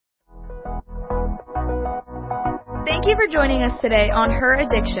Thank you for joining us today on Her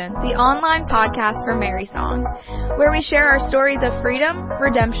Addiction, the online podcast for Mary Song, where we share our stories of freedom,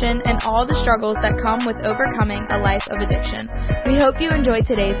 redemption, and all the struggles that come with overcoming a life of addiction. We hope you enjoy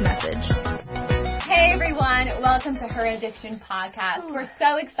today's message. Hey everyone, welcome to Her Addiction Podcast. We're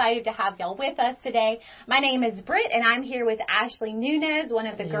so excited to have y'all with us today. My name is Britt and I'm here with Ashley Nunez, one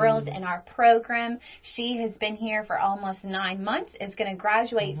of the girls in our program. She has been here for almost 9 months, is going to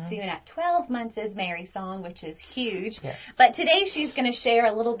graduate soon at 12 months as Mary Song, which is huge. Yes. But today she's going to share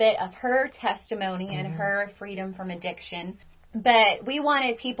a little bit of her testimony and her freedom from addiction. But we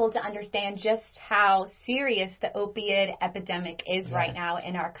wanted people to understand just how serious the opioid epidemic is right now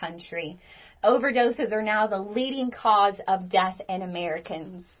in our country. Overdoses are now the leading cause of death in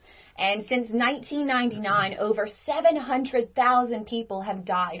Americans. And since 1999, over 700,000 people have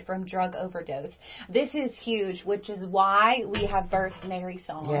died from drug overdose. This is huge, which is why we have birthed Mary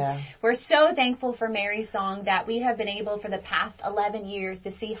Song. Yeah. We're so thankful for Mary Song that we have been able for the past 11 years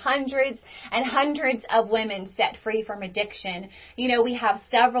to see hundreds and hundreds of women set free from addiction. You know, we have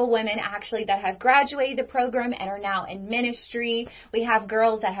several women actually that have graduated the program and are now in ministry. We have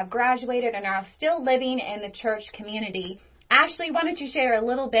girls that have graduated and are still living in the church community. Ashley, why don't you share a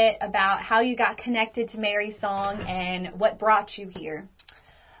little bit about how you got connected to Mary Song and what brought you here?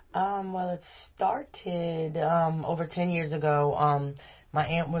 Well, it started over 10 years ago. My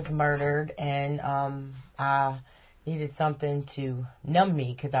aunt was murdered, and I needed something to numb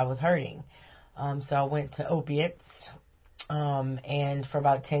me because I was hurting. So I went to opiates, and for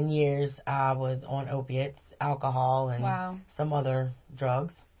about 10 years I was on opiates, alcohol, and some other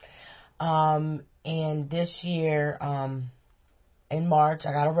drugs. And this year, in March,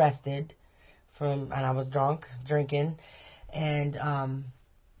 I got arrested and I was drunk, drinking, and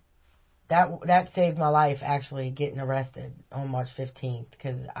that saved my life, actually, getting arrested on March 15th,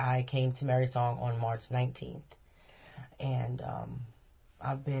 because I came to Mary Song on March 19th, and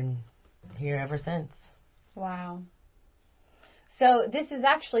I've been here ever since. Wow. So this is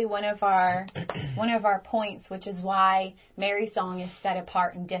actually one of our points, which is why Mary Song is set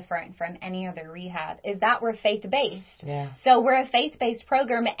apart and different from any other rehab, is that we're faith-based. Yeah. So we're a faith-based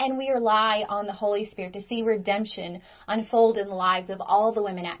program, and we rely on the Holy Spirit to see redemption unfold in the lives of all the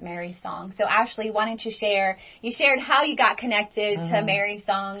women at Mary Song. So Ashley, why don't you share? You shared how you got connected to Mary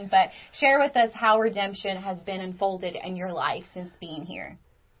Song, but share with us how redemption has been unfolded in your life since being here.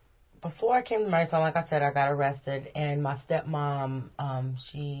 Before I came to Mary Song, like I said, I got arrested, and my stepmom,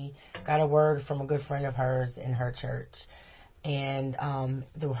 she got a word from a good friend of hers in her church, and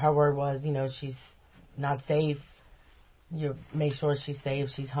her word was, she's not safe. You make sure she's safe.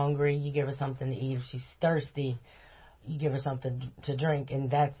 She's hungry, you give her something to eat. If she's thirsty, you give her something to drink, and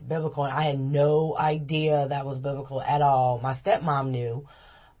that's biblical. And I had no idea that was biblical at all. My stepmom knew.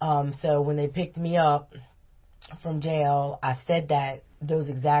 So when they picked me up from jail, I said those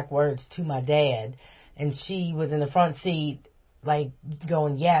exact words to my dad, and she was in the front seat, like,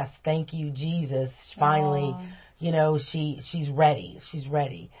 going, yes, thank you, Jesus. Finally, she's ready. She's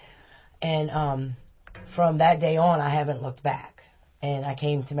ready. And from that day on, I haven't looked back. And I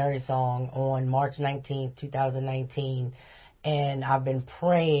came to Mary Song on March 19th, 2019, and I've been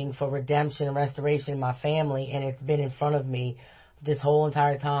praying for redemption and restoration in my family, and it's been in front of me this whole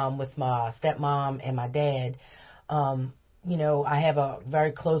entire time with my stepmom and my dad. I have a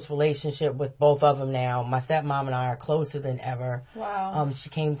very close relationship with both of them now. My stepmom and I are closer than ever. Wow. She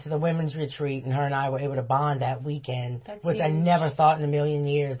came to the women's retreat, and her and I were able to bond that weekend, which huge. I never thought in a million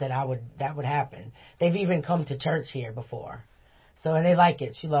years that would happen. They've even come to church here before. So, and they like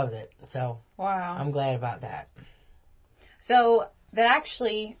it. She loves it. So, wow. I'm glad about that. So, that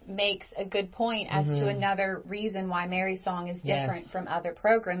actually makes a good point as to another reason why Mary Song is different from other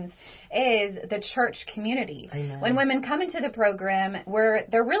programs is the church community. Amen. When women come into the program,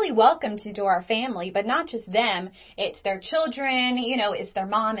 they're really welcomed into our family, but not just them. It's their children, it's their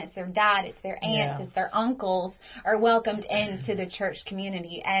mom, it's their dad, it's their aunts, it's their uncles are welcomed into the church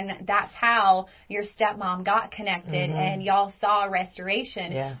community. And that's how your stepmom got connected and y'all saw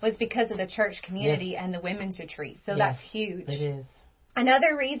restoration was because of the church community and the women's retreat. So that's huge. It is.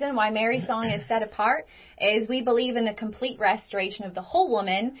 Another reason why Mary Song is set apart is we believe in the complete restoration of the whole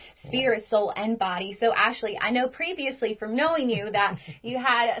woman, spirit, soul, and body. So, Ashley, I know previously from knowing you that you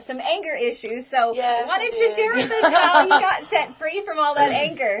had some anger issues. So why don't you share with us how you got set free from all that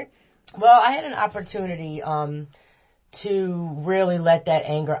anger? Well, I had an opportunity to really let that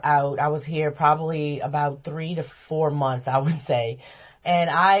anger out. I was here probably about 3 to 4 months, I would say. And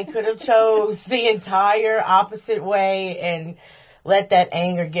I could have chose the entire opposite way and let that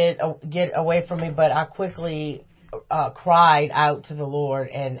anger get away from me, but I quickly cried out to the Lord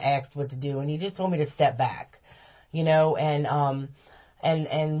and asked what to do, and He just told me to step back.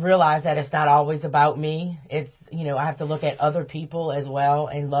 and realize that it's not always about me. It's, I have to look at other people as well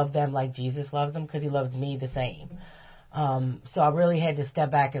and love them like Jesus loves them, because he loves me the same. So I really had to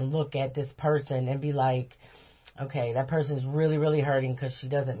step back and look at this person and be like, okay, that person's really, really hurting because she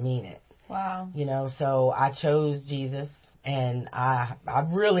doesn't mean it. Wow. So I chose Jesus, and I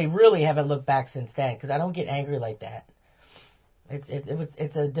really, really haven't looked back since then, because I don't get angry like that.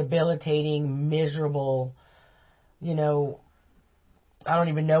 It's a debilitating, miserable, I don't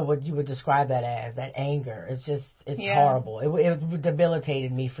even know what you would describe that as, that anger. It's horrible. It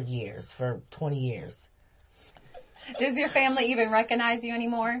debilitated me for years, for 20 years. Does your family even recognize you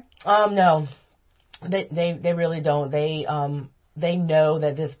anymore? No. They really don't. They know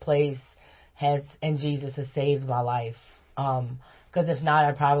that this place and Jesus has saved my life. Because if not,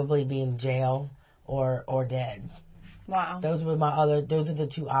 I'd probably be in jail or dead. Wow. Those are the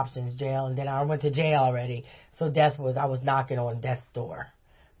two options, jail, and then I went to jail already. So I was knocking on death's door,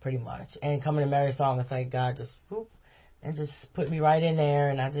 pretty much. And coming to Mary Song, it's like God just whoop, and just put me right in there,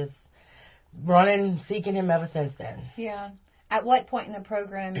 and I just running, seeking him ever since then. Yeah. At what point in the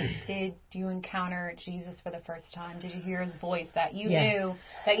program did you encounter Jesus for the first time? Did you hear his voice that you knew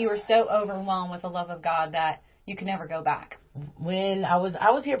that you were so overwhelmed with the love of God that you could never go back? When I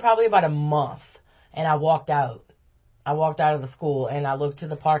was here probably about a month, and I walked out. I walked out of the school, and I looked to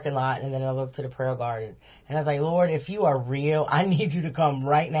the parking lot, and then I looked to the prayer garden. And I was like, Lord, if you are real, I need you to come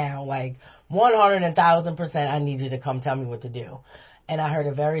right now. Like 100,000%, I need you to come tell me what to do. And I heard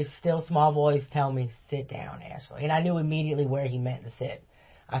a very still, small voice tell me, sit down, Ashley. And I knew immediately where he meant to sit.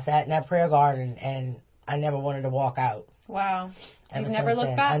 I sat in that prayer garden, and I never wanted to walk out. Wow. You've never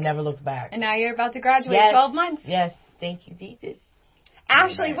looked back? I never looked back. And now you're about to graduate, 12 months. Yes. Thank you, Jesus.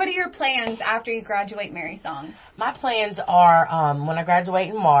 Ashley, what are your plans after you graduate Mary Song? My plans are, when I graduate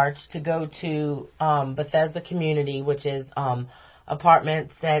in March, to go to Bethesda Community, which is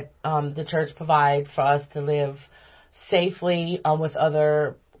apartments that the church provides for us to live safely with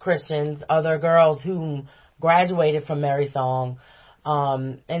other Christians, other girls who graduated from Mary Song,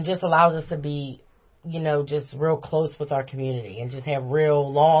 and just allows us to be, just real close with our community and just have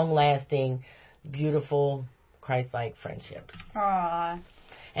real long-lasting, beautiful, Christ-like friendships. Aww.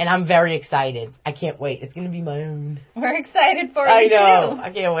 And I'm very excited. I can't wait. It's going to be my own. We're excited for you, too. I know.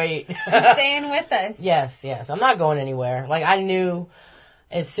 I can't wait. You're staying with us. Yes. I'm not going anywhere. Like, I knew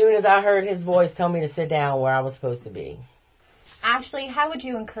as soon as I heard his voice tell me to sit down where I was supposed to be. Ashley, how would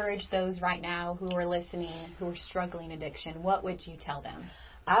you encourage those right now who are listening, who are struggling addiction? What would you tell them?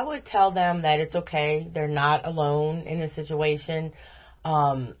 I would tell them that it's okay. They're not alone in this situation.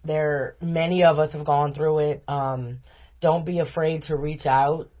 Many of us have gone through it. Don't be afraid to reach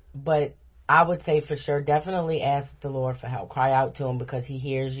out, but I would say for sure, definitely ask the Lord for help. Cry out to him, because he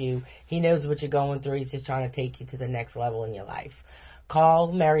hears you. He knows what you're going through. He's just trying to take you to the next level in your life.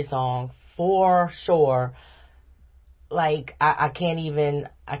 Call Mary Song for sure. Like, I can't even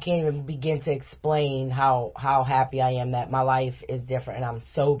begin to explain how happy I am that my life is different and I'm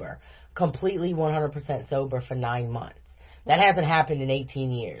sober, completely 100% sober for 9 months. That hasn't happened in 18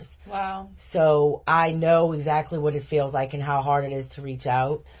 years. Wow. So I know exactly what it feels like and how hard it is to reach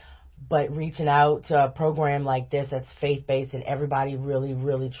out. But reaching out to a program like this that's faith-based and everybody really,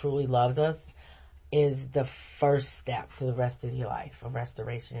 really, truly loves us is the first step to the rest of your life of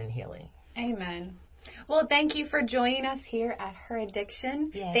restoration and healing. Amen. Well, thank you for joining us here at Her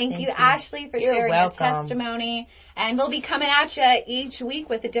Addiction. Yeah, thank you, Ashley, for sharing your testimony. And we'll be coming at you each week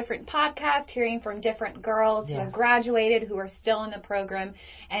with a different podcast, hearing from different girls who have graduated, who are still in the program,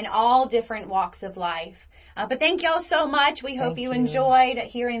 and all different walks of life. But thank y'all so much. We hope you enjoyed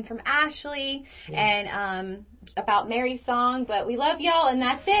hearing from Ashley and about Mary Song. But we love y'all, and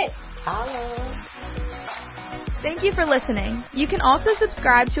that's it. Hello. Thank you for listening. You can also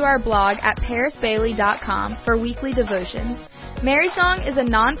subscribe to our blog at parisbailey.com for weekly devotions. Mary Song is a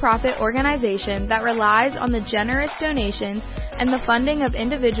nonprofit organization that relies on the generous donations and the funding of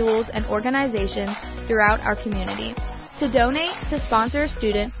individuals and organizations throughout our community. To donate, to sponsor a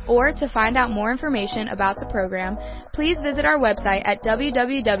student, or to find out more information about the program, please visit our website at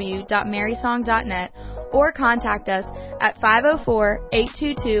www.marysong.net or contact us at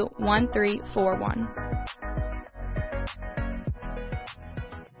 504-822-1341.